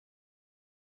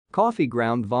Coffee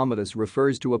ground vomitus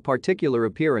refers to a particular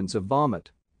appearance of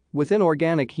vomit. Within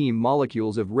organic heme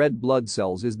molecules of red blood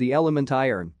cells is the element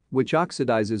iron, which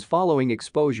oxidizes following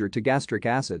exposure to gastric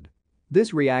acid.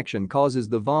 This reaction causes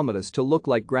the vomitus to look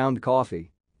like ground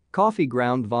coffee. Coffee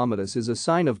ground vomitus is a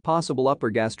sign of possible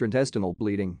upper gastrointestinal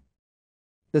bleeding.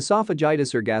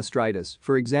 Esophagitis or gastritis,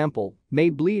 for example, may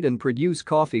bleed and produce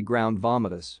coffee ground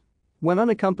vomitus. When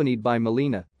unaccompanied by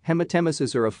melena,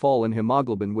 hematemesis or a fall in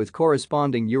hemoglobin with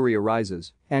corresponding urea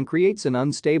rises and creates an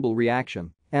unstable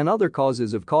reaction, and other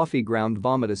causes of coffee ground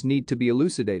vomitus need to be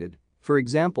elucidated. For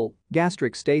example,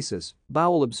 gastric stasis,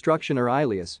 bowel obstruction or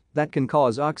ileus that can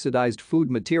cause oxidized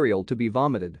food material to be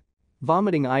vomited.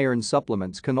 Vomiting iron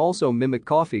supplements can also mimic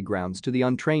coffee grounds to the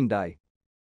untrained eye.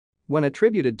 When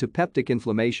attributed to peptic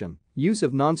inflammation, use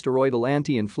of nonsteroidal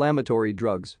anti-inflammatory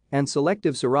drugs and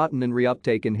selective serotonin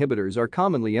reuptake inhibitors are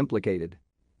commonly implicated.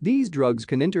 These drugs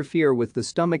can interfere with the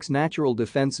stomach's natural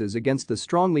defenses against the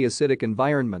strongly acidic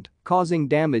environment, causing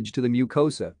damage to the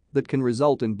mucosa that can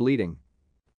result in bleeding.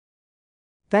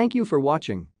 Thank you for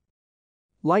watching.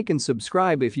 Like and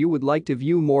subscribe if you would like to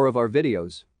view more of our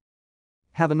videos.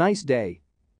 Have a nice day.